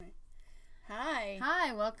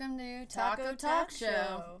Hi, welcome to Taco Talk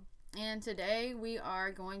Show. And today we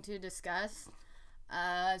are going to discuss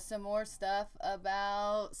some more stuff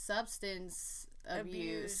about substance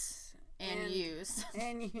abuse and use.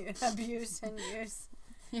 Abuse and use.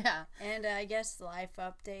 Yeah. And I guess life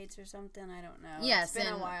updates or something. I don't know. Yes. It's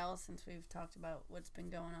been a while since we've talked about what's been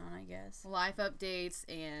going on, I guess. Life updates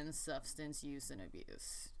and substance use and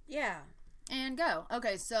abuse. Yeah. And go.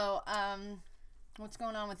 Okay, so what's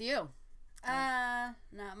going on with you?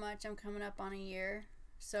 Not much. I'm coming up on a year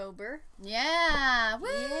sober. Yeah. Woo!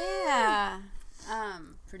 Yeah.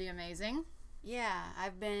 Pretty amazing. Yeah,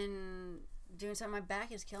 I've been doing something. My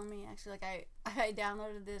back is killing me, actually. Like, I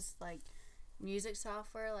downloaded this, like, music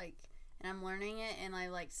software, like, and I'm learning it, and I,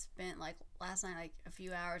 like, spent, like, last night, like, a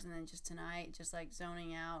few hours, and then just tonight, just, like,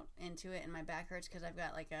 zoning out into it, and my back hurts because I've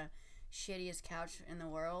got, like, a shittiest couch in the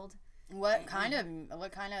world. What kind of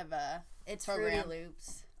it's program? Fruity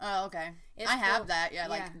Loops. Oh, okay. I have that. Yeah,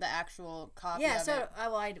 like the actual copy. Yeah. Of So, it.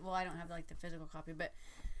 I don't have like the physical copy, but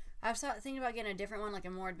I was thinking about getting a different one, like a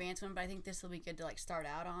more advanced one. But I think this will be good to like start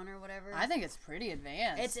out on or whatever. I think it's pretty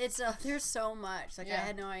advanced. It's there's so much. Like I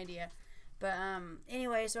had no idea. But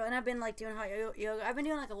anyway, so and I've been like doing hot yoga. I've been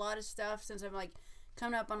doing like a lot of stuff since I'm like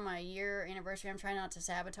coming up on my year anniversary. I'm trying not to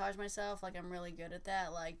sabotage myself. Like I'm really good at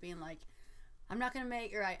that. Like being like, I'm not going to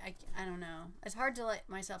make, or I don't know. It's hard to let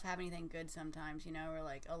myself have anything good sometimes, you know, or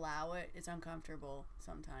like allow it. It's uncomfortable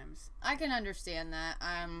sometimes. I can understand that.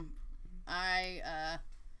 I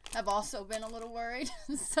have also been a little worried.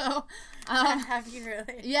 So, have you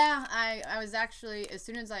really? Yeah, I was actually, as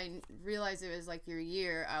soon as I realized it was like your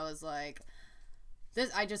year, I was like,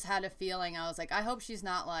 I just had a feeling. I was like, I hope she's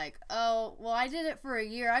not like, oh, well, I did it for a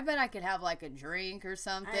year. I bet I could have like a drink or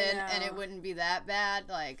something and it wouldn't be that bad.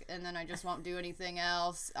 Like, and then I just won't do anything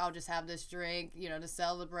else. I'll just have this drink, you know, to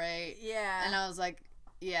celebrate. Yeah. And I was like,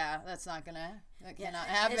 yeah, that cannot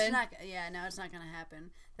happen. It's not going to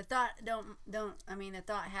happen. The thought the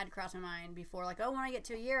thought had crossed my mind before, like, oh, when I get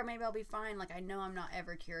to a year, maybe I'll be fine. Like, I know I'm not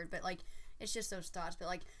ever cured, but like, it's just those thoughts. But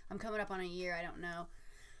like, I'm coming up on a year. I don't know.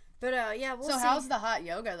 But, yeah, we'll see. So how's the hot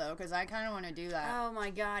yoga, though? Because I kind of want to do that. Oh,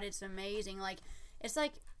 my God. It's amazing. Like, it's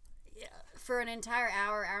like for an entire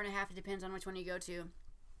hour and a half, it depends on which one you go to.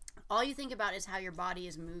 All you think about is how your body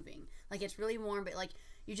is moving. Like, it's really warm, but, like,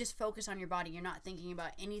 you just focus on your body. You're not thinking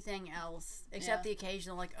about anything else except the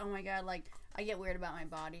occasional, like, oh, my God, like, I get weird about my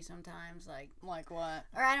body sometimes. Like what?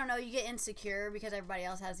 Or, I don't know, you get insecure because everybody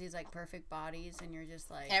else has these, like, perfect bodies, and you're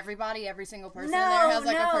just, like... Every single person in there has,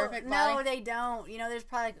 like, a perfect body? No, they don't. You know, there's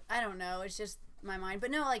probably, like, I don't know, it's just my mind.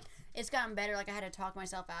 But, no, like, it's gotten better. Like, I had to talk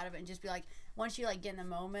myself out of it and just be, like, once you, like, get in the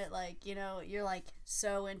moment, like, you know, you're, like,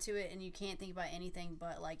 so into it, and you can't think about anything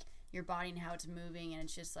but, like, your body and how it's moving, and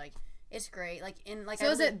it's just, like... It's great. Like in like.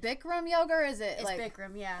 So is it Bikram yoga or is it it's like? It's Bikram,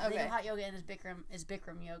 yeah. Okay. They do hot yoga and it's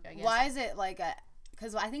Bikram yoga. I guess. Why is it like a?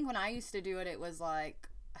 Because I think when I used to do it, it was like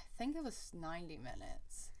I think it was 90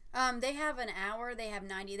 minutes. They have an hour. They have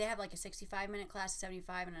 90. They have like a 65-minute class,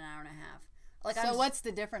 75, and an hour and a half. Like so, what's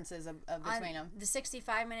the differences of between them? The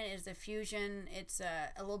 65-minute is the fusion. It's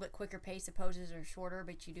a little bit quicker pace. The poses are shorter,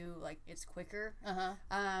 but you do like it's quicker.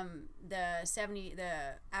 The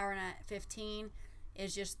hour and 15.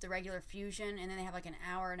 Is just the regular fusion, and then they have like an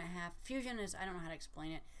hour and a half. Fusion is, I don't know how to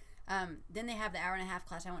explain it. Then they have the hour and a half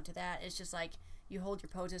class. I went to that. It's just like you hold your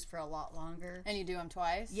poses for a lot longer. And you do them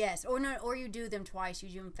twice? Yes. Or you do them twice. You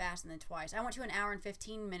do them fast and then twice. I went to an hour and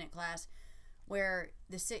 15-minute class where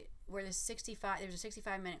there's a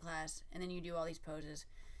 65-minute class, and then you do all these poses.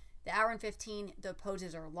 The hour and 15, the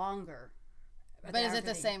poses are longer. But is it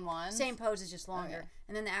the same one? Same poses, just longer. Okay.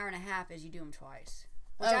 And then the hour and a half is you do them twice.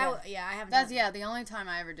 Which okay. I haven't. That's the only time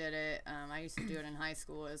I ever did it. I used to do it in high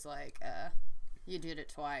school. Is like you did it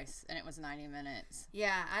twice, and it was 90 minutes.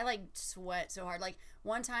 Yeah, I like sweat so hard. Like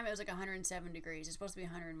one time it was like 107 degrees. It's supposed to be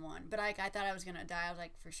 101, but I thought I was gonna die. I was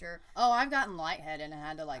like for sure. Oh, I've gotten lightheaded and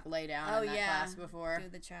had to like lay down in that class before. Do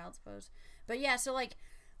the child's pose. But yeah, so like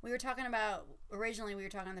we were talking about originally we were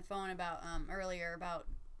talking on the phone about earlier about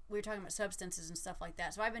we were talking about substances and stuff like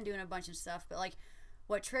that. So I've been doing a bunch of stuff, but like.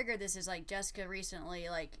 What triggered this is like Jessica recently.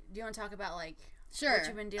 Like, do you want to talk about like what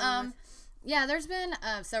you've been dealing with? Yeah, there's been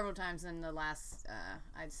several times in the last,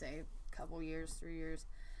 I'd say, couple years, 3 years,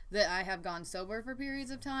 that I have gone sober for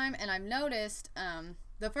periods of time, and I've noticed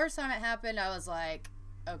the first time it happened, I was like,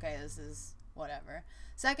 okay, this is whatever.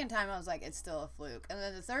 Second time, I was like, it's still a fluke, and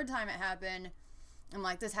then the third time it happened. I'm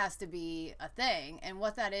like, this has to be a thing, and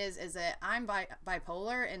what that is that I'm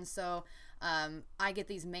bipolar, and so I get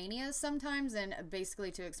these manias sometimes, and basically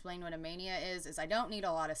to explain what a mania is I don't need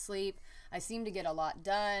a lot of sleep. I seem to get a lot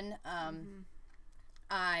done.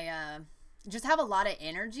 I just have a lot of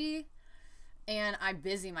energy, and I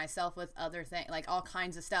busy myself with other things, like all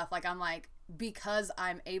kinds of stuff. Like I'm like, because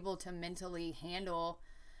I'm able to mentally handle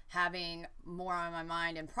having more on my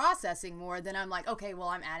mind and processing more, then I'm like, okay, well,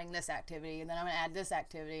 I'm adding this activity, and then I'm gonna add this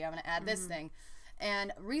activity, I'm gonna add this thing.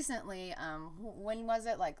 And recently, when was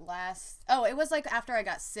it? Like it was like after I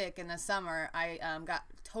got sick in the summer, I got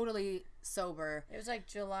totally sober. It was like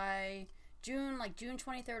June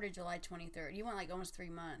 23rd or July 23rd. You went like almost 3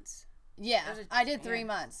 months. Yeah, I did 3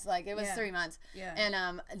 months. Like it was 3 months. Yeah.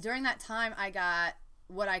 And during that time, I got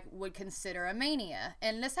what I would consider a mania.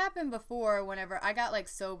 And this happened before, whenever I got like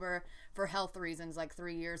sober for health reasons like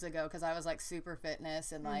 3 years ago, because I was like super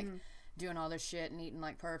fitness and like doing all this shit and eating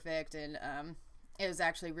like perfect, and it was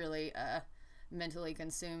actually really mentally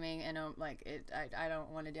consuming, and I don't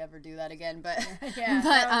want to ever do that again, but yeah,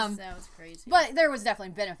 but that was crazy. But there was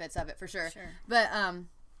definitely benefits of it for sure. Sure. But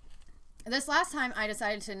this last time I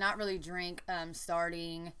decided to not really drink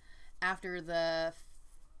starting after the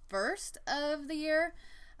first of the year,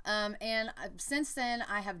 and since then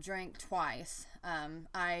I have drank twice.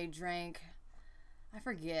 I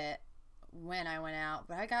forget when I went out,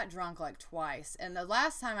 but I got drunk like twice. And the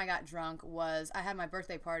last time I got drunk was I had my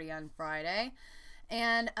birthday party on Friday,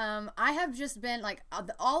 and I have just been like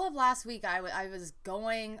all of last week I was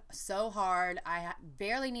going so hard. I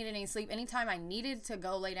barely needed any sleep. Anytime I needed to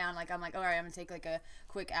go lay down, like I'm like, all right, I'm gonna take like a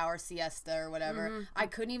quick hour siesta or whatever. I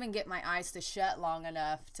couldn't even get my eyes to shut long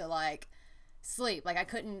enough to like sleep. Like I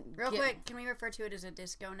couldn't. Real quick, can we refer to it as a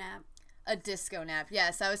disco nap? A disco nap.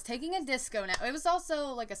 Yes, I was taking a disco nap. It was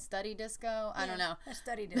also like a study disco. I don't know. A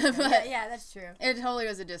study disco. yeah, that's true. It totally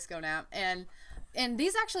was a disco nap. And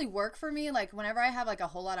these actually work for me. Like whenever I have like a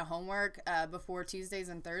whole lot of homework before Tuesdays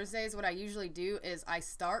and Thursdays, what I usually do is I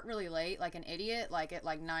start really late, like an idiot, like at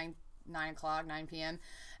like 9 p.m.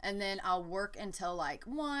 And then I'll work until like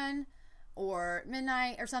 1 or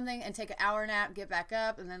midnight or something, and take an hour nap, get back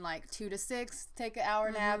up, and then like 2 to 6, take an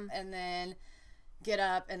hour nap, and then get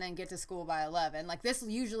up and then get to school by 11. Like this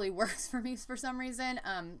usually works for me for some reason.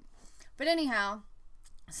 But anyhow,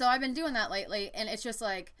 so I've been doing that lately, and it's just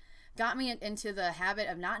like got me into the habit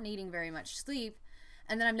of not needing very much sleep.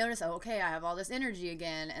 And then I've noticed, oh, okay, I have all this energy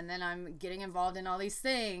again, and then I'm getting involved in all these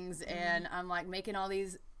things, and I'm like making all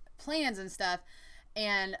these plans and stuff,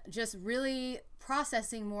 and just really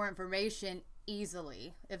processing more information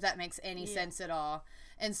easily, if that makes any sense at all.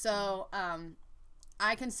 And so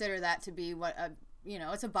I consider that to be what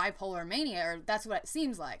it's a bipolar mania, or that's what it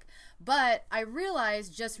seems like. But I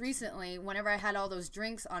realized just recently, whenever I had all those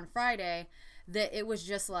drinks on Friday, that it was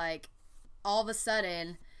just like all of a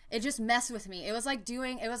sudden it just messed with me. It was like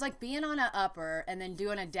being on an upper and then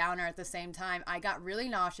doing a downer at the same time. I got really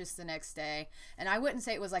nauseous the next day, and I wouldn't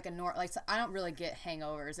say it was like I don't really get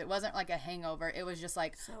hangovers. It wasn't like a hangover. It was just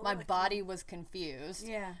like my body was confused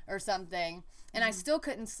or something, and I still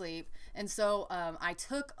couldn't sleep. And so I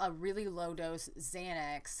took a really low dose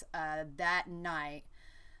Xanax that night.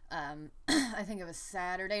 I think it was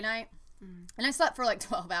Saturday night, and I slept for like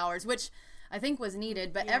 12 hours, which I think was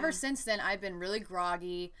needed. But ever since then, I've been really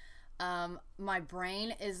groggy. My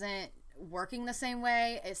brain isn't working the same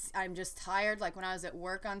way. I'm just tired. Like when I was at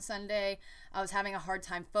work on Sunday, I was having a hard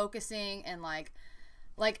time focusing, and like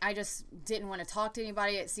I just didn't want to talk to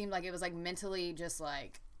anybody. It seemed like it was like mentally just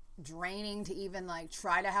like draining to even like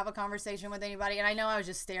try to have a conversation with anybody. And I know I was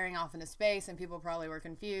just staring off into space, and people probably were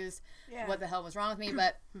confused what the hell was wrong with me.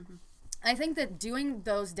 But I think that doing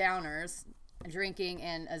those downers, drinking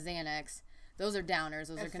and a Xanax, those are downers.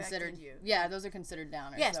 Those are considered. You. Yeah, those are considered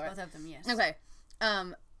downers. Yes, both of them. Yes. Okay.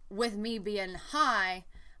 With me being high,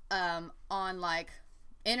 on like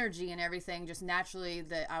energy and everything, just naturally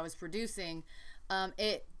that I was producing,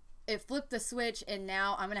 it flipped the switch, and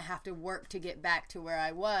now I'm gonna have to work to get back to where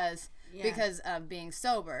I was because of being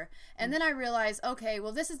sober. And then I realized, okay,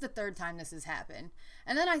 well, this is the third time this has happened.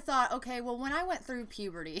 And then I thought, okay, well, when I went through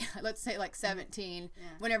puberty, let's say like 17,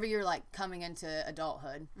 whenever you're like coming into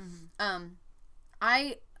adulthood,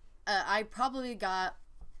 I probably got,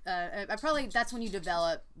 that's when you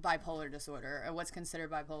develop bipolar disorder, or what's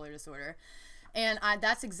considered bipolar disorder. And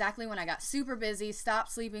that's exactly when I got super busy,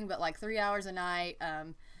 stopped sleeping, but like 3 hours a night,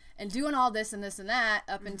 and doing all this and this and that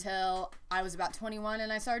up until I was about 21,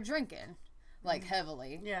 and I started drinking, like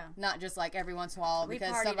heavily. Yeah. Not just like every once in a while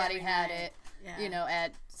because somebody had it,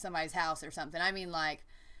 at somebody's house or something. I mean, like,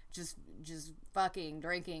 just fucking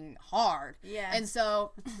drinking hard. Yeah. And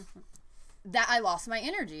so that I lost my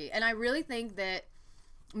energy. And I really think that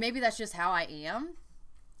maybe that's just how I am.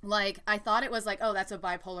 Like, I thought it was like, oh, that's a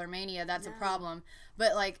bipolar mania, that's a problem.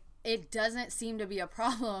 But like, it doesn't seem to be a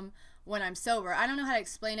problem when I'm sober. I don't know how to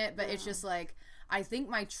explain it, but it's just like, I think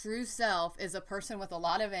my true self is a person with a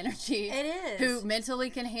lot of energy. It is. Who mentally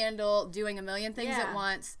can handle doing a million things at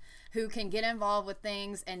once, who can get involved with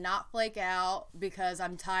things and not flake out because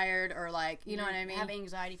I'm tired or like, you know what I mean? Have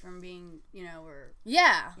anxiety from being, you know, or...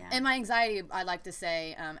 Yeah. And my anxiety, I'd like to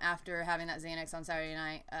say, after having that Xanax on Saturday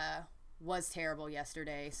night, was terrible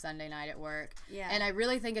yesterday, Sunday night at work. Yeah. And I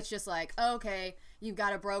really think it's just like, oh, okay, you've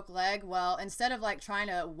got a broke leg. Well, instead of like trying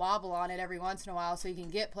to wobble on it every once in a while so you can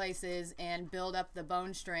get places and build up the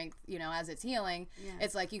bone strength, you know, as it's healing,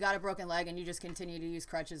 it's like you got a broken leg and you just continue to use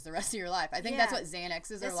crutches the rest of your life. I think that's what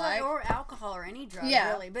Xanaxes are like. Or alcohol or any drug,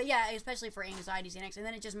 really. But yeah, especially for anxiety, Xanax. And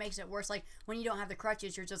then it just makes it worse. Like when you don't have the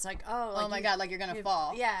crutches, you're just like, oh. Like oh my God, like you're going to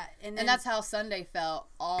fall. Yeah. And that's how Sunday felt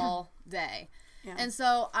all day. Yeah. And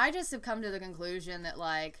so I just have come to the conclusion that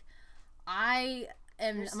like my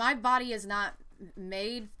body is not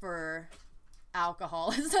made for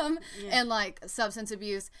alcoholism and like substance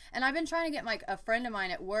abuse. And I've been trying to get like a friend of mine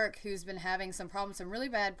at work who's been having some really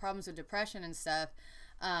bad problems with depression and stuff.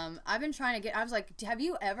 I've been trying to I was like, have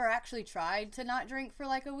you ever actually tried to not drink for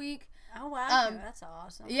like a week? Oh wow, that's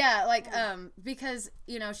awesome. Yeah, like because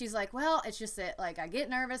you know she's like, well, it's just that like I get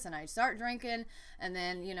nervous and I start drinking, and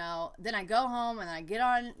then you know then I go home and I get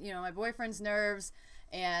on my boyfriend's nerves,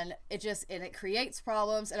 and it creates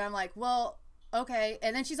problems, and I'm like, well, okay.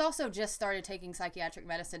 And then she's also just started taking psychiatric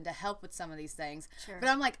medicine to help with some of these things. Sure. But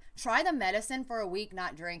I'm like, try the medicine for a week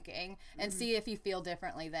not drinking and see if you feel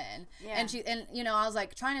differently then. Yeah. And I was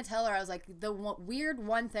like trying to tell her, I was like, the weird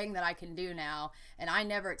one thing that I can do now, and I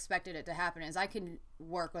never expected it to happen, is I can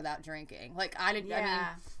work without drinking. Like I mean,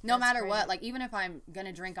 no matter crazy. What, like even if I'm going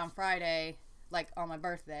to drink on Friday, like on my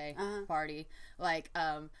birthday party, like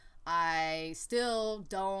I still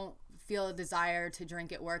don't feel a desire to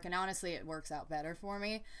drink at work, and honestly it works out better for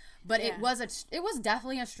me, but it was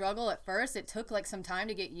definitely a struggle at first. It took like some time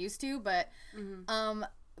to get used to, but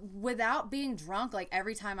without being drunk, like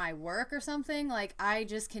every time I work or something, like I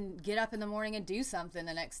just can get up in the morning and do something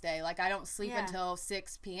the next day. Like I don't sleep until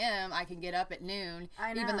 6 p.m. I can get up at noon,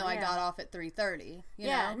 even though I got off at 3:30. You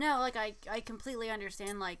know? No, like I completely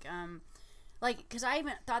understand, like because I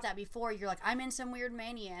even thought that before. You're like, I'm in some weird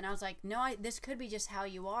mania, and I was like, no, this could be just how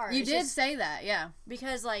you are. You did say that, yeah.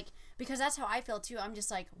 Because that's how I feel too. I'm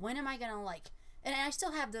just like, when am I gonna like? And I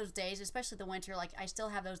still have those days, especially the winter. Like I still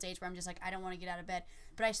have those days where I'm just like, I don't want to get out of bed,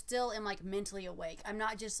 but I still am like mentally awake. I'm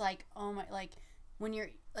not just like, oh my, like when you're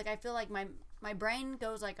like, I feel like my brain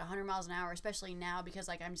goes like 100 miles an hour, especially now because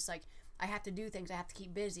like I'm just like, I have to do things. I have to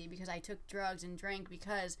keep busy because I took drugs and drank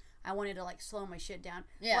because I wanted to like slow my shit down.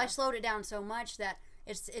 Yeah. Well, I slowed it down so much that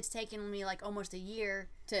it's taken me like almost a year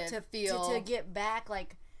to get back,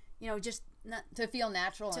 like, you know, just to feel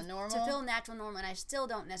natural and normal. To feel natural, normal, and I still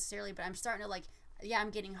don't necessarily, but I'm starting to like,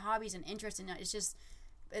 I'm getting hobbies and interest in it. It's just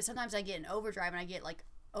sometimes I get an overdrive and I get like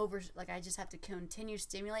I just have to continue to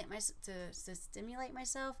stimulate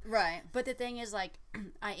myself. Right. But the thing is, like,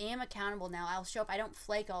 I am accountable now. I'll show up. I don't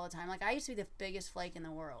flake all the time. Like I used to be the biggest flake in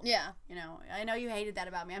the world. Yeah. You know, I know you hated that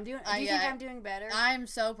about me. Do you think I'm doing better? I'm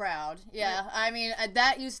so proud. Yeah. I mean,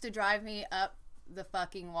 that used to drive me up the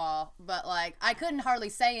fucking wall, but like I couldn't hardly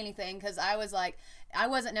say anything because I was like, I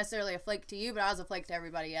wasn't necessarily a flake to you, but I was a flake to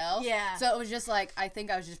everybody else. Yeah. So it was just like, I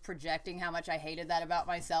think I was just projecting how much I hated that about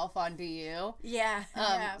myself onto you. Yeah.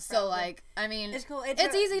 So like, I mean, it's cool.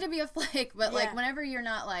 It's easy to be a flake, but like whenever you're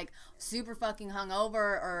not like super fucking hungover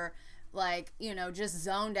or like, you know, just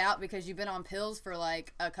zoned out because you've been on pills for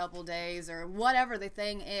like a couple days or whatever the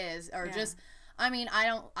thing is, or just, I mean, I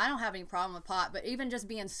don't have any problem with pot, but even just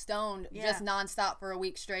being stoned just nonstop for a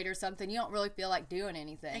week straight or something, you don't really feel like doing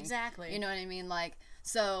anything. Exactly. You know what I mean? Like,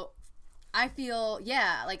 so I feel,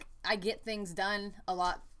 like I get things done a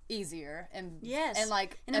lot easier and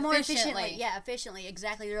like and more efficiently. Yeah, efficiently.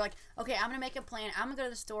 Exactly. They're like, okay, I'm gonna make a plan. I'm gonna go to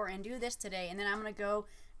the store and do this today, and then I'm gonna go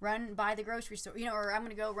run by the grocery store, you know, or I'm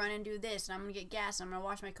gonna go run and do this, and I'm gonna get gas, and I'm gonna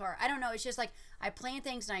wash my car. I don't know. It's just like I plan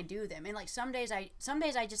things and I do them, and like some days I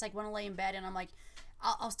just like want to lay in bed and I'm like,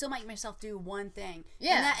 I'll still make myself do one thing.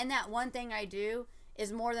 Yeah. And that one thing I do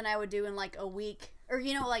is more than I would do in like a week, or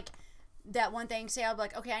you know, like that one thing. Say I'll be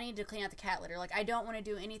like, okay, I need to clean out the cat litter. Like I don't want to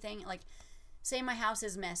do anything. Like say my house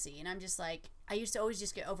is messy, and I'm just like, I used to always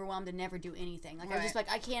just get overwhelmed and never do anything. Like I was just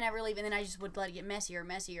like, I can't ever leave, and then I just would let it get messier,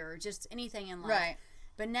 or just anything in life. Right.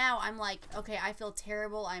 But now I'm like, okay, I feel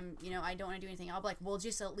terrible. I don't want to do anything. I'll be like, well,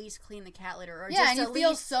 just at least clean the cat litter. Or just and you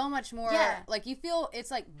feel so much more, like you feel,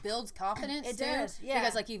 it's like builds confidence it too. Does,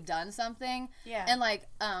 because like you've done something. Yeah. And like,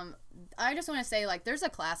 I just want to say like, there's a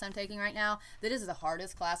class I'm taking right now that is the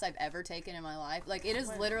hardest class I've ever taken in my life. Like it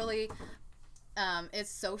is literally, it's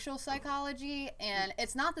social psychology, and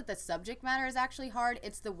it's not that the subject matter is actually hard.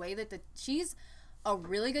 It's the way that she's a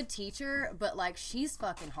really good teacher, but like she's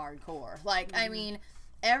fucking hardcore. Like I mean,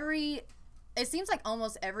 it seems like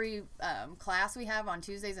almost every class we have on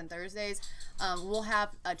Tuesdays and Thursdays, we'll have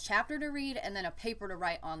a chapter to read and then a paper to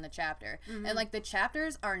write on the chapter. And like the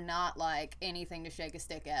chapters are not like anything to shake a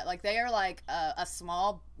stick at. Like they are like a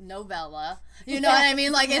small novella. You know what I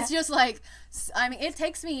mean? Like it's just like, I mean, it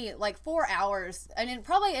takes me like 4 hours. And then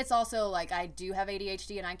probably it's also like I do have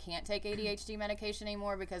ADHD and I can't take ADHD medication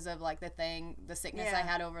anymore because of like the sickness I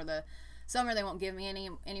had over the summer. They won't give me any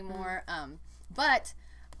anymore. But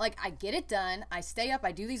like I get it done, I stay up,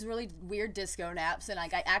 I do these really weird disco naps, and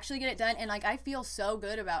like I actually get it done, and like I feel so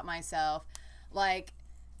good about myself, like,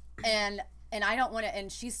 and I don't want to,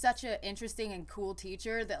 and she's such an interesting and cool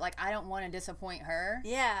teacher that like I don't want to disappoint her.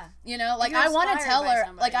 Yeah. You know, like I want to tell her,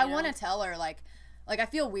 like I want to tell her, like I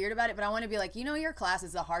feel weird about it, but I want to be like, you know, your class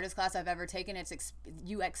is the hardest class I've ever taken. It's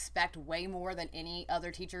you expect way more than any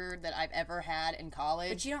other teacher that I've ever had in college.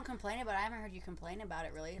 But you don't complain about it. I haven't heard you complain about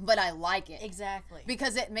it, really. But I like it. Exactly.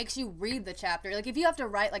 Because it makes you read the chapter. Like, if you have to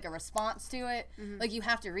write, like, a response to it, like, you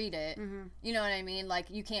have to read it. You know what I mean? Like,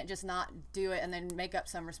 you can't just not do it and then make up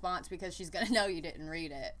some response because she's going to know you didn't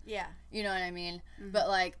read it. Yeah. You know what I mean? But,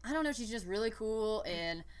 like, I don't know. She's just really cool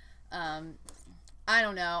and, I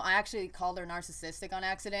don't know. I actually called her narcissistic on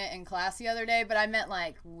accident in class the other day, but I meant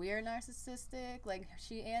like we're narcissistic, like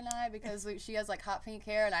she and I, because she has like hot pink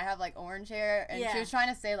hair and I have like orange hair, and she was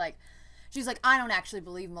trying to say like, she's like, I don't actually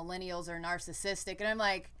believe millennials are narcissistic, and I'm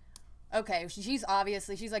like, okay, she's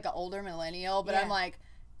like an older millennial, but I'm like,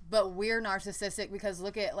 but we're narcissistic because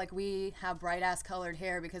look at, like, we have bright ass colored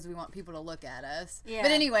hair because we want people to look at us. Yeah.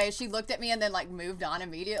 But anyway, she looked at me and then like moved on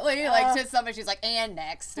immediately, like to somebody. She's like, and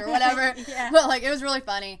next or whatever. But like it was really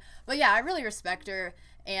funny. But yeah, I really respect her.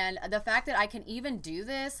 And the fact that I can even do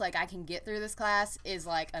this, like I can get through this class, is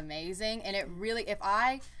like amazing. And it really, if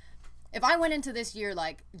I went into this year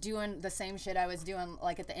like doing the same shit I was doing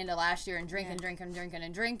like at the end of last year and drinking,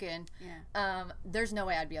 there's no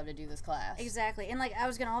way I'd be able to do this class. Exactly. And like I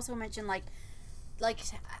was gonna also mention like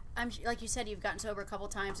I'm like you said, you've gotten sober a couple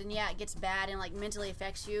times, and it gets bad and like mentally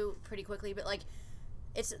affects you pretty quickly. But like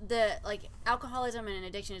it's the like alcoholism and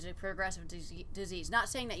addiction is a progressive disease. Not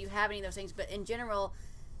saying that you have any of those things, but in general,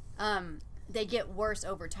 they get worse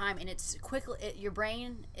over time, and it's quickly your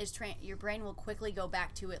brain will quickly go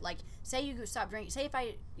back to it. Like say you stop drinking, say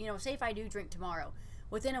if I do drink tomorrow,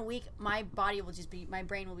 within a week my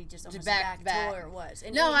brain will be just almost back to where it was.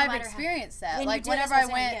 And I've experienced that. Like whenever I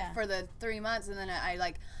went for the 3 months, and then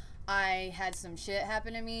I had some shit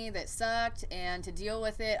happen to me that sucked, and to deal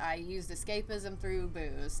with it I used escapism through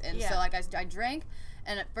booze. And so like I drank.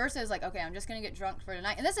 And at first I was like, okay, I'm just going to get drunk for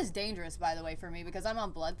tonight. And this is dangerous, by the way, for me because I'm on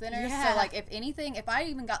blood thinners. Yeah. So, like, if I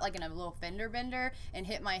even got, like, in a little fender bender and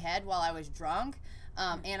hit my head while I was drunk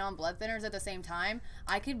and on blood thinners at the same time,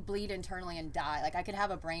 I could bleed internally and die. Like, I could have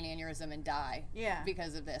a brain aneurysm and die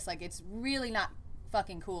because of this. Like, it's really not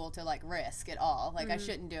fucking cool to, like, risk at all. Like, I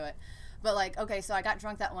shouldn't do it. But, like, okay, so I got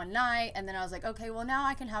drunk that one night, and then I was like, okay, well, now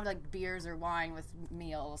I can have, like, beers or wine with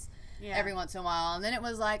meals. Yeah. Every once in a while. And then it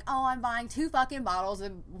was like, oh, I'm buying 2 fucking bottles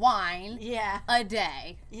of wine a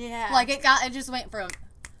day. Yeah. Like, it just went from...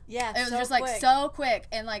 Yeah, it was so just, like, so quick.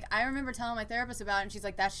 And, like, I remember telling my therapist about it, and she's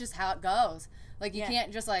like, that's just how it goes. Like, you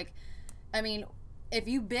can't just, like... I mean, if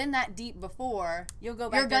you've been that deep before... You're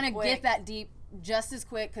going to get that deep just as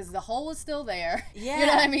quick, because the hole is still there. Yeah. You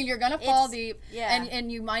know what I mean? You're going to fall deep. Yeah.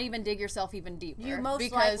 And you might even dig yourself even deeper. You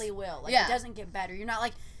most likely will. Like, it doesn't get better. You're not,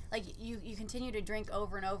 like you continue to drink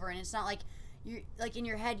over and over, and it's not like you like in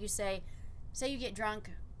your head you say you get drunk,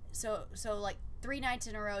 so like 3 nights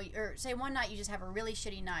in a row, or say one night you just have a really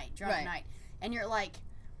shitty drunk night, and you're like,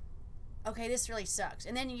 okay, this really sucks,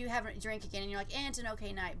 and then you have a drink again, and you're like, it's an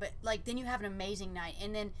okay night, but like then you have an amazing night,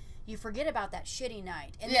 and then you forget about that shitty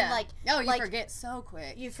night, and then forget so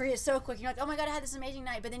quick. You forget so quick. You're like, oh my god, I had this amazing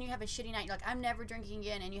night, but then you have a shitty night. You're like, I'm never drinking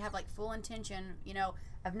again, and you have like full intention,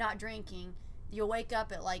 of not drinking. You'll wake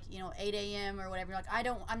up at 8 a.m. or whatever. You're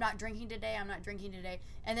like, I'm not drinking today.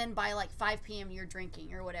 And then by 5 p.m. you're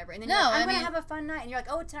drinking or whatever. And then I'm going to have a fun night. And you're like,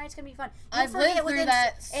 oh, tonight's going to be fun. I've lived through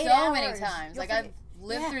that so many times. I've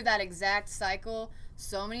lived through that exact cycle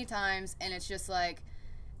so many times. And it's just like,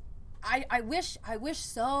 I wish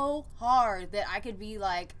so hard that I could be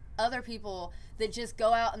like other people that just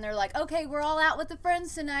go out and they're like, okay, we're all out with the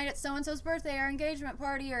friends tonight at so-and-so's birthday or engagement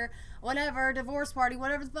party or whatever, divorce party,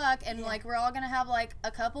 whatever the fuck, and we're all gonna have a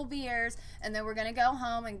couple beers, and then we're gonna go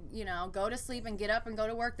home and go to sleep and get up and go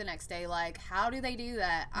to work the next day. Like, how do they do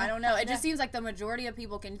that? I don't know. It just seems like the majority of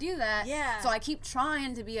people can do that. Yeah. So I keep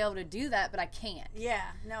trying to be able to do that, but I can't. Yeah.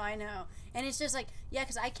 No, I know. And it's just like,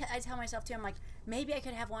 because I tell myself too, I'm like, maybe I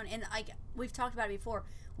could have one. And like we've talked about it before,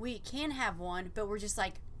 we can have one, but we're just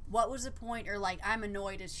like, what was the point? Or like, I'm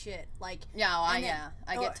annoyed as shit. Like, I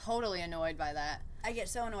get totally annoyed by that. I get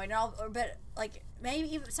so annoyed, but like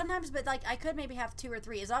maybe even sometimes, but like I could maybe have 2 or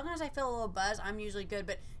 3. As long as I feel a little buzz, I'm usually good.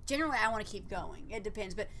 But generally, I want to keep going. It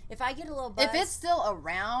depends. But if I get a little buzz, if it's still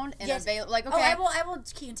around and available, like okay, I will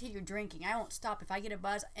continue drinking. I won't stop. If I get a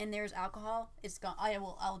buzz and there's alcohol, it's gone.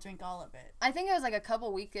 I'll drink all of it. I think it was like a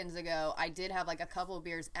couple weekends ago. I did have like a couple of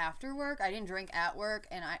beers after work. I didn't drink at work,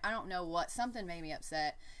 and I don't know what, something made me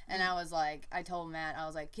upset. And I was like, I told Matt, I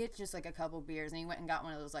was like, get just like a couple beers, and he went and got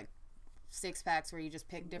one of those like 6-packs where you just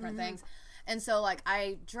pick different things. And so like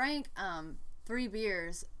I drank 3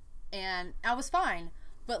 beers and I was fine,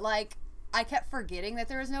 but like I kept forgetting that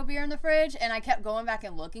there was no beer in the fridge, and I kept going back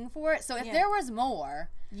and looking for it. So if there was more,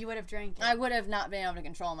 you would have drank it. I would have not been able to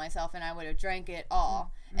control myself, and I would have drank it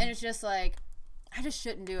all. And it's just like, I just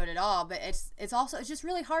shouldn't do it at all. But it's also, it's just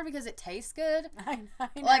really hard because it tastes good. I know.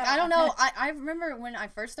 Like, I don't know. I remember when I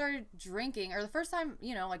first started drinking, or the first time,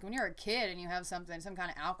 you know, like when you're a kid and you have something, some kind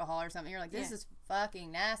of alcohol or something, you're like, this is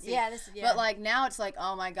fucking nasty. Yeah, But like now it's like,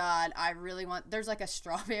 oh my God, I really want, there's like a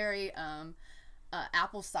strawberry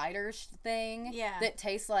apple cider thing that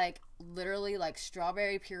tastes like literally like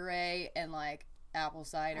strawberry puree and like apple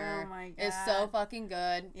cider. Oh my God. It's so fucking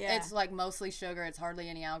good. Yeah. It's like mostly sugar. It's hardly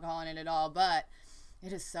any alcohol in it at all, but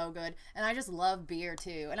it is so good. And I just love beer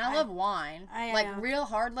too. And I love wine. Like real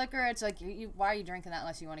hard liquor, it's like, why are you drinking that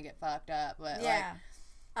unless you want to get fucked up? But like,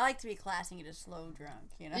 I like to be classy and get a slow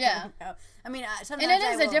drunk, you know? Yeah. I mean, sometimes and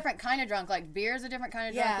it is a different kind of drunk. Like, beer is a different kind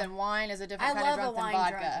of drunk than wine is a different kind of drunk than vodka. I love a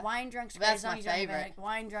wine drunk. Wine drunk's great. That's my favorite.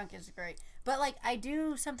 Wine drunk is great. But, like, I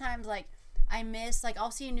do sometimes, like, I miss, like, I'll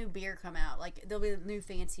see a new beer come out. Like, there'll be a new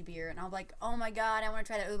fancy beer, and I'll be like, oh, my God, I want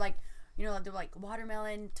to try that. Like, you know, they're like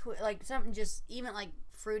watermelon, like, something just, even, like,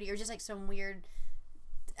 fruity or just, like, some weird,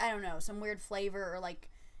 I don't know, some weird flavor or, like,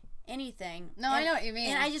 anything. No, I know what you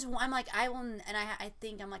mean. And I'm like, I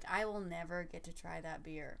will never get to try that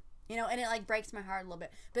beer. You know, and it like breaks my heart a little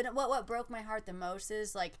bit. But what broke my heart the most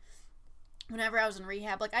is like, whenever I was in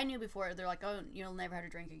rehab, like I knew before, they're like, oh, you'll never have to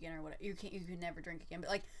drink again or whatever. You can never drink again. But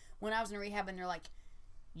like when I was in rehab and they're like,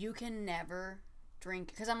 you can never drink,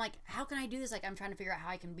 because I'm like, how can I do this? Like I'm trying to figure out how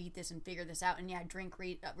I can beat this and figure this out, and drink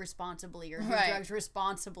responsibly or do drugs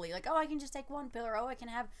responsibly. Like, oh, I can just take one pill, or oh, I can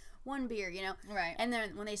have one beer, you know? Right. And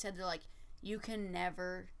then when they said, they're like, you can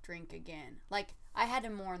never drink again. Like I had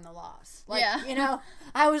to mourn the loss. Like, you know,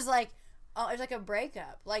 I was like, oh, it was like a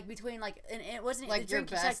breakup, like between like, and it wasn't like the your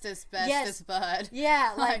bestest bud.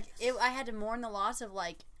 Yeah, like I had to mourn the loss of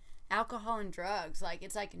like alcohol and drugs. Like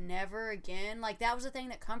it's like never again. Like that was the thing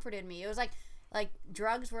that comforted me. It was like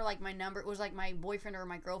drugs were like my number. It was like my boyfriend or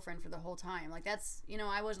my girlfriend for the whole time. Like that's, you know,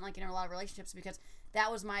 I wasn't like in a lot of relationships because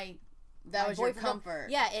that was my. That was your comfort.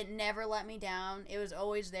 Yeah, it never let me down. It was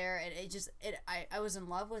always there. I was in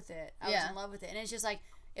love with it. I was in love with it. And it's just like,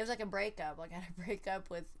 it was like a breakup. Like I had a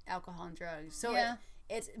breakup with alcohol and drugs. So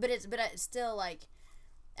it's still like,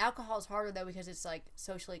 alcohol is harder though because it's like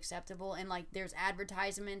socially acceptable and like there's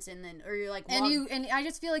advertisements and then, or you're like, and I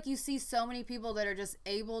just feel like you see so many people that are just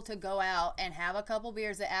able to go out and have a couple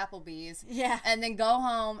beers at Applebee's, and then go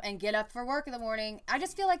home and get up for work in the morning. I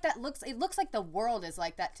just feel like it looks like the world is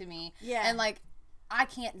like that to me, and like I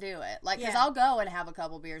can't do it, like, because I'll go and have a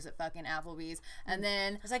couple beers at fucking Applebee's, and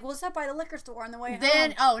then it's like, we'll stop by the liquor store on the way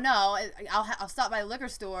home. Oh no, I'll stop by the liquor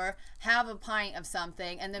store, have a pint of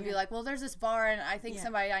something, and then be like, well, there's this bar, and I think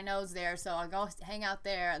somebody I know is there, so I'll go hang out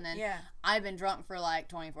there, and then I've been drunk for like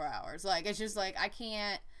 24 hours. Like, it's just like, I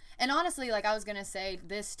can't. And honestly, like, I was gonna say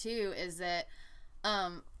this too, is that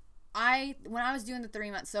when I was doing the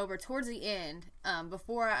 3 months sober, towards the end,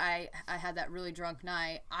 before I had that really drunk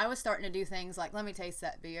night, I was starting to do things like, let me taste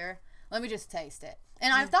that beer. Let me just taste it.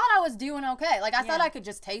 And I thought I was doing okay. Like, I thought I could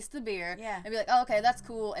just taste the beer and be like, oh, okay, that's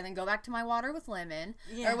cool. And then go back to my water with lemon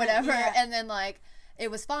or whatever. And then, like, it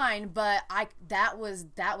was fine. But that was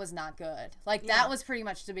not good. Like, that was pretty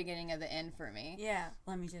much the beginning of the end for me. Yeah.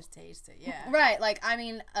 Let me just taste it. Yeah. Right. Like, I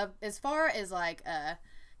mean, as far as, like,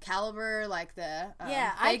 Caliber, like the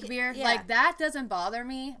fake beer, like that doesn't bother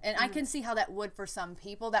me, and I can see how that would for some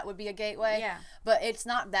people. That would be a gateway, but it's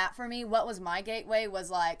not that for me. What was my gateway was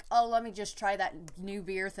like, oh, let me just try that new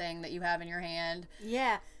beer thing that you have in your hand,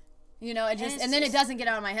 you know, and then it doesn't get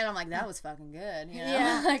out of my head. I'm like, that was fucking good, you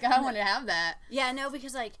know, like I want to have that. No,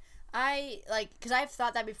 because because I've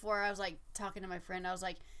thought that before. I was like talking to my friend, I was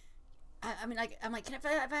like, I mean, like, I'm like, if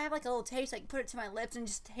I have like a little taste, like, put it to my lips and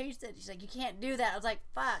just taste it. She's like, you can't do that. I was like,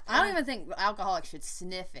 fuck. I don't even think alcoholics should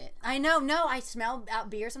sniff it. I know. No, I smell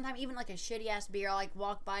out beer sometimes. Even like a shitty ass beer, I'll like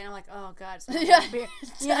walk by and I'm like, oh god, it smells like beer.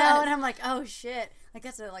 You know, and I'm like, oh shit. Like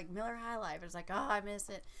that's a like Miller High Life. It's like, oh, I miss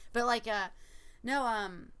it. But like, no,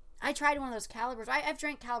 I tried one of those calibers. I've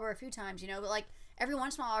drank caliber a few times, you know, but like every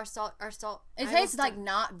once in a while our salt. It tastes like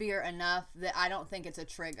not beer enough that I don't think it's a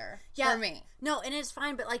trigger for me. No, and it's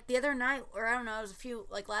fine, but like the other night, or I don't know, it was a few,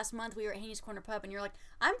 like last month we were at Haney's Corner Pub and you're like,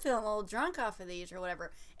 I'm feeling a little drunk off of these or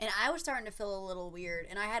whatever. And I was starting to feel a little weird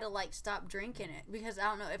and I had to like stop drinking it because I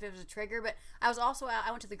don't know if it was a trigger, but I was also out,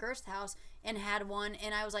 I went to the Gerst house and had one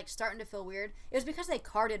and I was like starting to feel weird. It was because they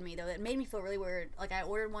carded me though. It made me feel really weird. Like I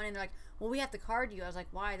ordered one and they're like, well, we have to card you. I was like,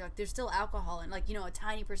 why? They're like, there's still alcohol and like, you know, a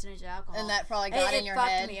tiny percentage of alcohol. And that probably got in your head.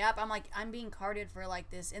 It fucked me up. I'm like, I'm being carded for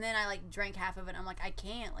like this. And then I like drank half of it. I'm like, I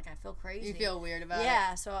can't. Like, I feel crazy. You feel weird about it.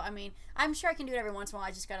 Yeah. So, I mean, I'm sure I can do it every once in a while.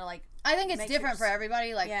 I just got to like. I think it's different for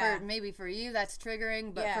everybody. Like, yeah. for maybe for you, that's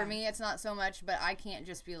triggering. But for me, it's not so much. But I can't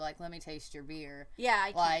just be like, let me taste your beer. Yeah,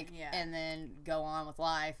 I like, can't. Yeah. And then go on with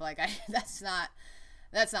life. Like, that's not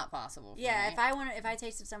possible. For me. If I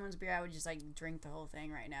tasted someone's beer, I would just like drink the whole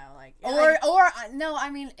thing right now. Like, no, I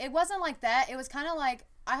mean, it wasn't like that. It was kind of like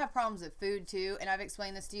I have problems with food too, and I've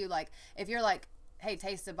explained this to you. Like, if you're like, hey,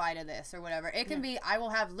 taste a bite of this or whatever, it can be. I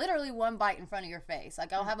will have literally one bite in front of your face.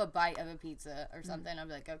 Like, I'll have a bite of a pizza or something. I'll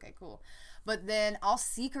be like, okay, cool. But then I'll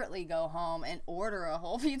secretly go home and order a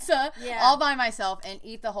whole pizza all by myself and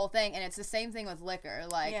eat the whole thing. And it's the same thing with liquor.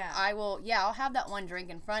 Like, I'll have that one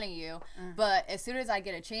drink in front of you. But as soon as I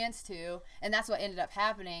get a chance to, and that's what ended up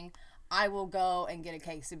happening, I will go and get a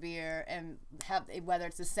case of beer and have, whether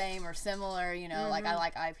it's the same or similar, you know, like I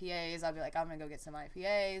like IPAs. I'll be like, I'm going to go get some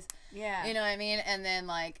IPAs. Yeah. You know what I mean? And then,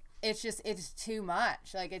 like, it's too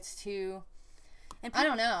much. Like, it's too... And I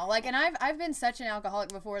don't know. Like, and I've been such an alcoholic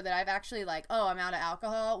before that I've actually, like, oh, I'm out of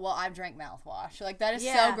alcohol. Well, I've drank mouthwash. Like, that is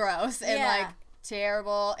so gross and, like,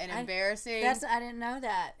 terrible and embarrassing. I didn't know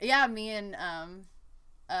that. Yeah, me and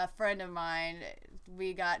a friend of mine,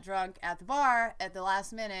 we got drunk at the bar at the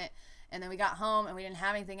last minute, and then we got home, and we didn't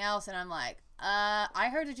have anything else, and I'm like,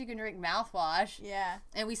 I heard that you can drink mouthwash. Yeah.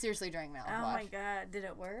 And we seriously drank mouthwash. Oh, my God. Did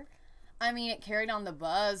it work? I mean, it carried on the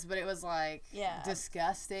buzz, but it was, like,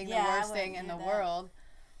 disgusting. The worst thing in the world.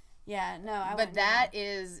 Yeah, no, But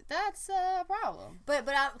that's a problem. But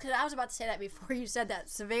because I was about to say that before you said that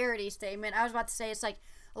severity statement. I was about to say it's like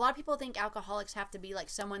a lot of people think alcoholics have to be like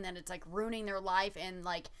someone that it's like ruining their life and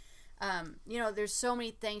like, you know, there's so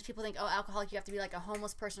many things. People think, oh, alcoholic, you have to be like a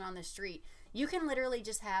homeless person on the street. You can literally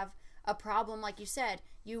just have a problem, like you said.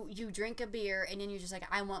 You drink a beer and then you're just like,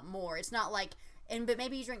 I want more. It's not like... But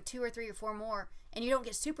maybe you drink 2 or 3 or 4 more, and you don't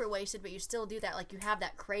get super wasted, but you still do that. Like, you have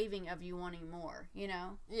that craving of you wanting more, you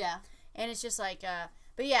know? Yeah. And it's just like,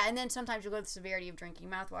 but yeah, and then sometimes you'll go to the severity of drinking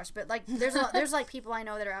mouthwash. But, like, there's like, people I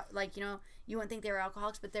know that are, like, you know, you wouldn't think they were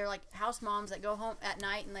alcoholics, but they're, like, house moms that go home at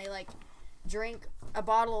night and they, like, drink a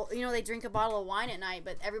bottle, you know, they drink a bottle of wine at night,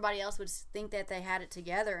 but everybody else would think that they had it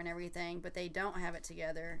together and everything, but they don't have it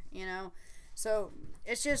together, you know? So,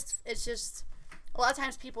 it's just... A lot of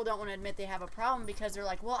times people don't want to admit they have a problem because they're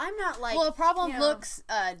like, well, I'm not like... Well, a problem looks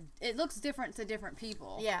different to different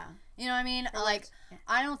people. Yeah. You know what I mean?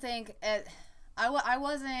 I don't think... I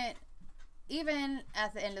wasn't... Even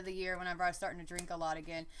at the end of the year, whenever I was starting to drink a lot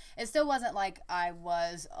again, it still wasn't like I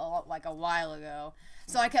was like a while ago.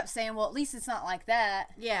 So I kept saying, well, at least it's not like that.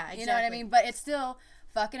 Yeah, exactly. You know what I mean? But it's still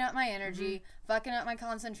fucking up my energy, fucking up my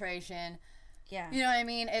concentration. Yeah. You know what I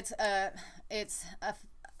mean? It's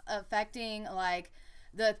affecting like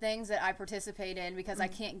the things that I participate in because I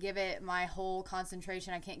can't give it my whole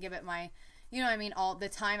concentration. I can't give it my, you know what I mean, all the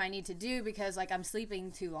time I need to do because like I'm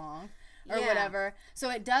sleeping too long or whatever.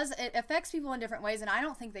 So it affects people in different ways and I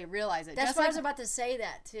don't think they realize it. That's why I was about to say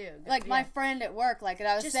that too. Like my friend at work, like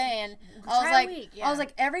I was saying, I was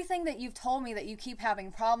like, everything that you've told me that you keep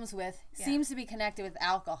having problems with seems to be connected with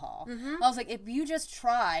alcohol. I was like, if you just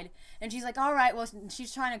tried, and she's like, all right, well,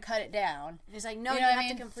 she's trying to cut it down. It's like, no, you have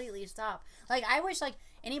to completely stop. Like, I wish, like,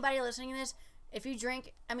 anybody listening to this, if you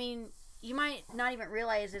drink, I mean, you might not even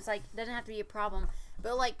realize it's like, it doesn't have to be a problem.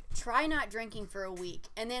 But, like, try not drinking for a week.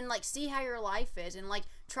 And then, like, see how your life is. And, like,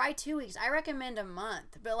 try 2 weeks. I recommend a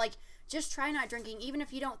month. But, like, just try not drinking. Even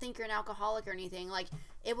if you don't think you're an alcoholic or anything. Like,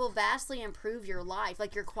 it will vastly improve your life.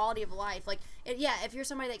 Like, your quality of life. Like, if you're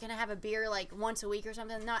somebody that can have a beer, like, once a week or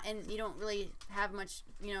something. And you don't really have much,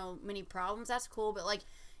 you know, many problems. That's cool. But, like,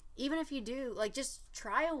 even if you do, like, just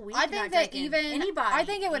try a week. I think that anybody. I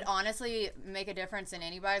think it would honestly make a difference in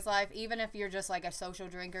anybody's life, even if you're just like a social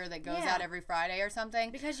drinker that goes out every Friday or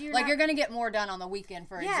something. Because you're going to get more done on the weekend,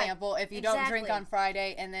 for example, if you don't drink on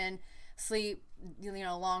Friday and then sleep,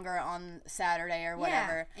 longer on Saturday or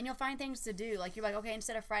whatever. Yeah, and you'll find things to do. Like, you're like, okay,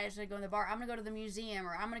 instead of Friday, I go to the bar, I'm going to go to the museum,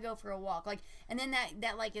 or I'm going to go for a walk. Like, and then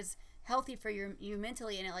that like, is healthy for you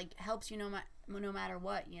mentally, and it, like, helps you no matter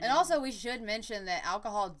what, And also, we should mention that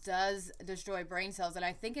alcohol does destroy brain cells, and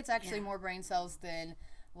I think it's actually more brain cells than,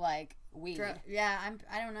 like, weed. I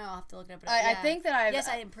don't know. I'll have to look it up. I think that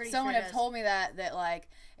I'm pretty someone sure have told me that, like,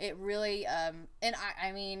 it really, and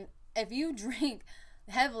I mean, if you drink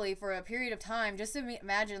heavily for a period of time, just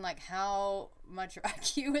imagine, like, how much your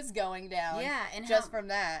IQ is going down. Yeah, and from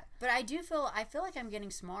that. But I feel like I'm getting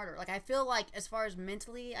smarter. Like, I feel like, as far as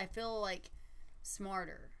mentally, I feel like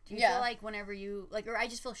smarter. Do you feel like whenever you, like, or I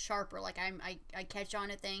just feel sharper, like I catch on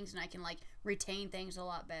to things, and I can, like, retain things a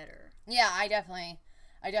lot better. Yeah, I definitely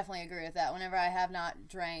agree with that. Whenever I have not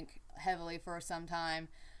drank heavily for some time,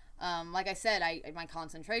 like I said, my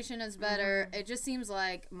concentration is better. It just seems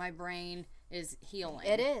like my brain is healing.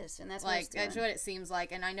 It is, and that's what it's doing. That's what it seems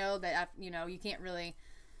like. And I know that you can't really.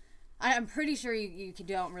 I'm pretty sure you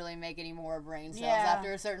don't really make any more brain cells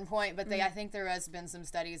after a certain point, but I think there has been some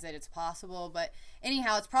studies that it's possible. But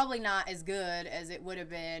anyhow, it's probably not as good as it would have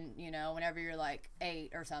been, whenever you're like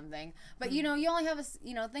 8 or something. But you only have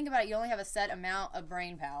think about it. You only have a set amount of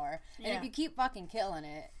brain power, and if you keep fucking killing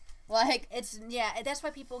it, like that's why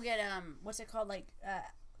people get what's it called, like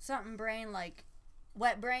something brain, like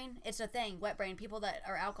wet brain. It's a thing, wet brain. People that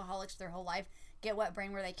are alcoholics their whole life get wet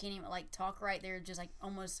brain, where they can't even, like, talk right. They're just, like,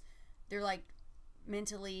 almost. They're, like,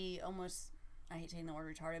 mentally almost, I hate saying the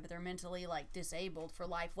word retarded, but they're mentally, like, disabled for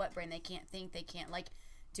life. Wet brain. They can't think. They can't, like,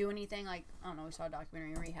 do anything. Like, I don't know, we saw a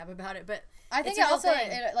documentary in rehab about it, but I think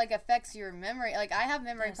it like, affects your memory. Like, I have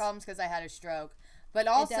memory problems because I had a stroke. But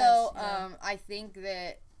also, I think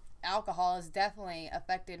that alcohol has definitely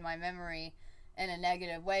affected my memory in a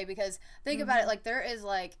negative way, because think about it, like, there is,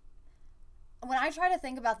 like, when I try to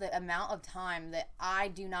think about the amount of time that I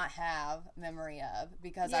do not have memory of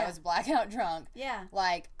because I was blackout drunk,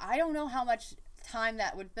 like, I don't know how much time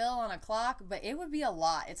that would fill on a clock, but it would be a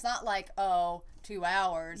lot. It's not like, 2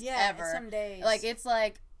 hours ever. It's some days. Like, it's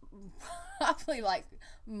like probably like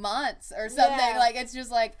months or something. Like, it's just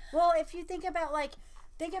like, well, if you think about like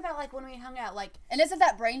when we hung out, like, and isn't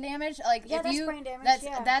that brain damage? Like, if that's brain damage.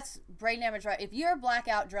 That's brain damage, right? If you're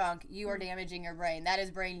blackout drunk, you are damaging your brain. That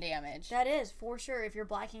is brain damage. That is, for sure. If you're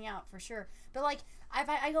blacking out, for sure. But, like,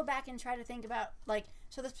 I go back and try to think about, like,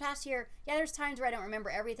 so this past year, there's times where I don't remember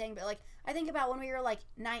everything, but, like, I think about when we were like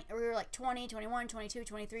 20, 21, 22,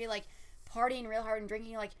 23, like, partying real hard and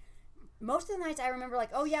drinking, like, most of the nights I remember,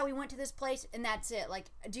 like, oh yeah, we went to this place and that's it. Like,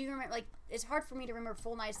 do you remember, like, it's hard for me to remember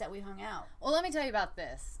full nights that we hung out. Well, let me tell you about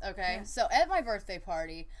this, okay? Yeah. So at my birthday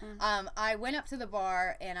party, I went up to the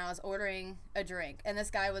bar and I was ordering a drink, and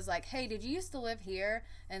this guy was like, hey, did you used to live here?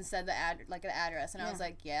 And said the address, and I was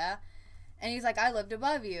like, yeah. And he's like, I lived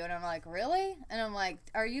above you. And I'm like, really? And I'm like,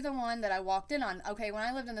 are you the one that I walked in on? Okay, when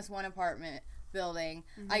I lived in this one apartment building,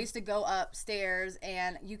 I used to go upstairs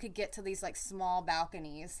and you could get to these, like, small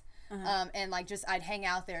balconies. And, like, just, I'd hang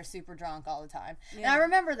out there super drunk all the time. Yeah. And I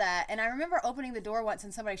remember that. And I remember opening the door once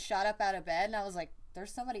and somebody shot up out of bed. And I was like,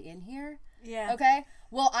 there's somebody in here? Yeah. Okay.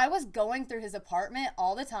 Well, I was going through his apartment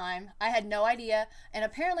all the time. I had no idea. And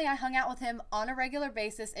apparently I hung out with him on a regular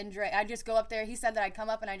basis and drank. I'd just go up there. He said that I'd come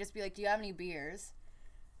up and I'd just be like, do you have any beers?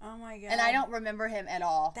 Oh, my God. And I don't remember him at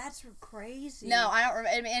all. That's crazy. No, I don't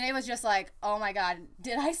remember. And it was just like, oh, my God,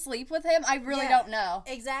 did I sleep with him? I really don't know.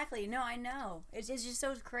 Exactly. No, I know. It's just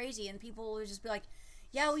so crazy. And people will just be like,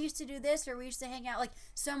 yeah, we used to do this, or we used to hang out. Like,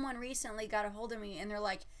 someone recently got a hold of me, and they're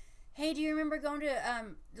like, hey, do you remember going to,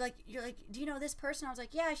 like, you're like, do you know this person? I was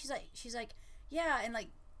like, yeah. She's like, yeah. And, like,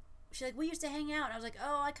 she's like, we used to hang out. And I was like,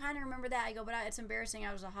 oh, I kind of remember that. I go, but it's embarrassing.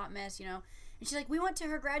 I was a hot mess, And she's like, we went to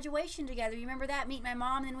her graduation together. You remember that? Meet my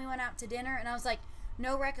mom, and then we went out to dinner. And I was like,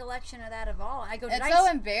 no recollection of that at all. I go, it's so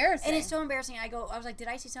embarrassing. And it's so embarrassing. I was like, did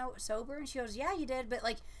I see sober? And she goes, yeah, you did. But,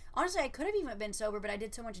 like, honestly, I could have even been sober, but I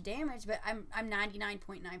did so much damage. But I'm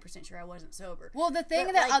 99.9% sure I wasn't sober. Well, the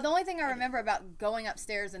only thing I remember about going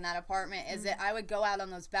upstairs in that apartment is that I would go out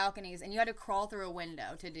on those balconies, and you had to crawl through a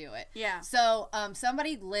window to do it. Yeah. So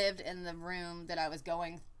somebody lived in the room that I was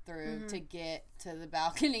going through to get to the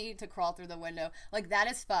balcony to crawl through the window. Like, that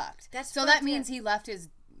is fucked. That means he left his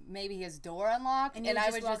door unlocked, and I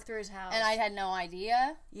would just walk through his house, and I had no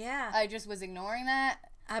idea. Yeah, I just was ignoring that.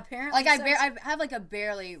 Apparently, like I have like a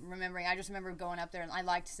barely remembering. I just remember going up there and I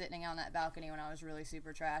liked sitting on that balcony when I was really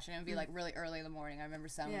super trash, and it would be like really early in the morning. I remember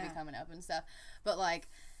sun would be coming up and stuff, but like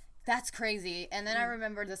that's crazy. And then I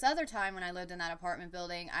remember this other time when I lived in that apartment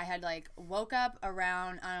building, I had like woke up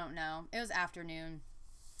around, I don't know, it was afternoon.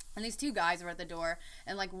 And these two guys were at the door,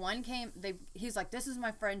 and like one came, he's like, this is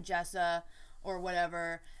my friend Jessa or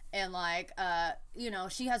whatever, and like you know,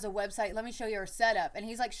 she has a website, let me show you her setup. And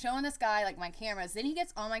he's like showing this guy like my cameras. Then he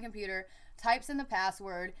gets on my computer, types in the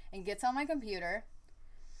password, and gets on my computer.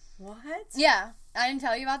 What? Yeah, I didn't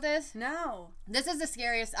tell you about this. No, this is the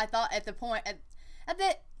scariest. I thought at the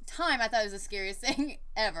time I thought it was the scariest thing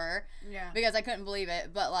ever. Yeah. Because I couldn't believe it.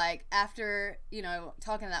 But like after, you know,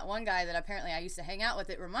 talking to that one guy that apparently I used to hang out with,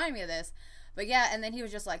 it reminded me of this. But yeah, and then he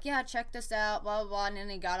was just like, yeah, check this out, blah, blah, blah. And then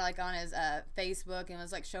he got like on his Facebook and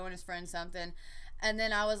was like showing his friend something. And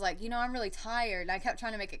then I was like, you know, I'm really tired. And I kept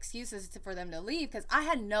trying to make excuses for them to leave because I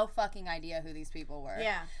had no fucking idea who these people were.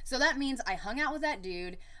 Yeah. So that means I hung out with that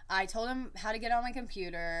dude. I told him how to get on my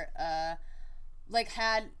computer. Like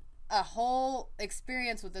had a whole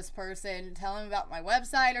experience with this person, tell him about my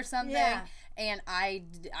website or something. Yeah. And I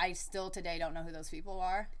still today don't know who those people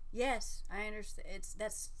are. Yes, I understand.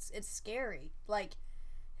 It's scary. Like,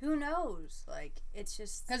 who knows? Like, it's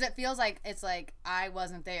just because it feels like it's like I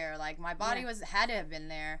wasn't there. Like my body had to have been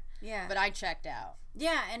there. Yeah. But I checked out.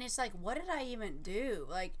 Yeah, and it's like, what did I even do?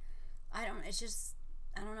 Like, I don't know. It's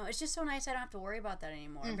just so nice I don't have to worry about that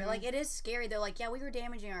anymore. Mm-hmm. But like, it is scary. They're like, yeah, we were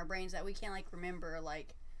damaging our brains that we can't like remember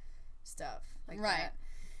like stuff like that.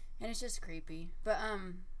 And it's just creepy. But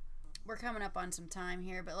we're coming up on some time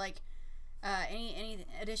here. But like. Any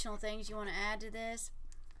additional things you want to add to this?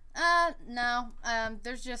 No.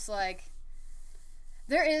 There's just like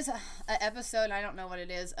there is an episode, I don't know what it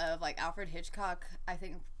is, of like Alfred Hitchcock, I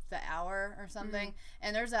think The Hour or something. Mm-hmm.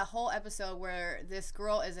 And there's a whole episode where this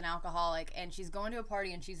girl is an alcoholic and she's going to a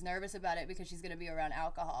party and she's nervous about it because she's going to be around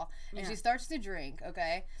alcohol. And she starts to drink,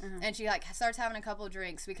 okay? Mm-hmm. And she like starts having a couple of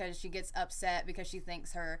drinks because she gets upset because she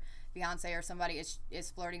thinks her fiance or somebody is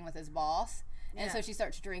flirting with his boss. And so she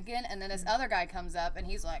starts drinking, and then this other guy comes up, and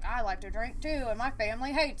he's like, I like to drink too, and my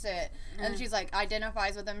family hates it. And she's like,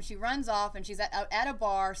 identifies with him. She runs off, and she's at a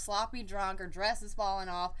bar, sloppy drunk, her dress is falling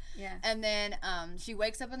off. Yeah. And then she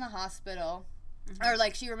wakes up in the hospital, or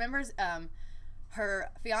like she remembers her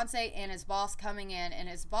fiance and his boss coming in, and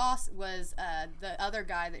his boss was the other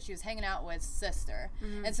guy that she was hanging out with, sister.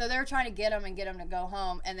 Mm-hmm. And so they're trying to get him to go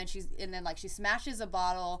home, and then she smashes a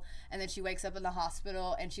bottle, and then she wakes up in the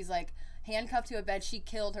hospital, and she's like handcuffed to a bed. She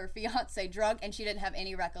killed her fiance drunk, and she didn't have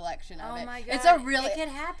any recollection of it. Oh my god! It could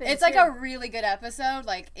happen. It's like a really good episode.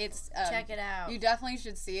 Like it's check it out. You definitely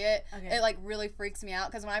should see it. Okay. It like really freaks me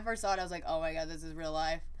out because when I first saw it, I was like, oh my god, this is real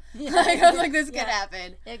life. Yeah. Like, I was like, this could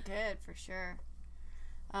happen. It could for sure.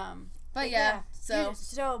 But yeah,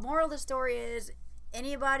 so moral of the story is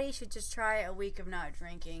anybody should just try a week of not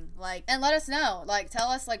drinking. Like, and let us know. Like, tell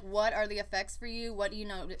us like what are the effects for you? What do you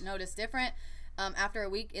notice different? After a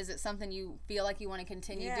week, is it something you feel like you want to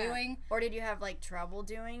continue doing? Or did you have, like, trouble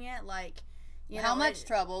doing it? Like, how much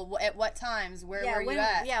trouble? At what times? Where were you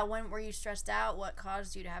at? Yeah, when were you stressed out? What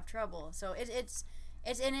caused you to have trouble? So and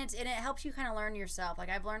it helps you kind of learn yourself. Like,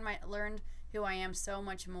 I've learned who I am so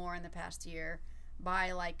much more in the past year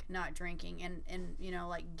by, like, not drinking and you know,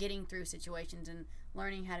 like, getting through situations and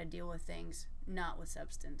learning how to deal with things not with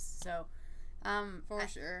substance. So... for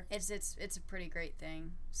sure. It's a pretty great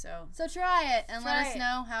thing. So try it and let us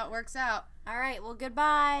know how it works out. All right. Well,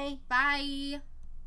 goodbye. Bye.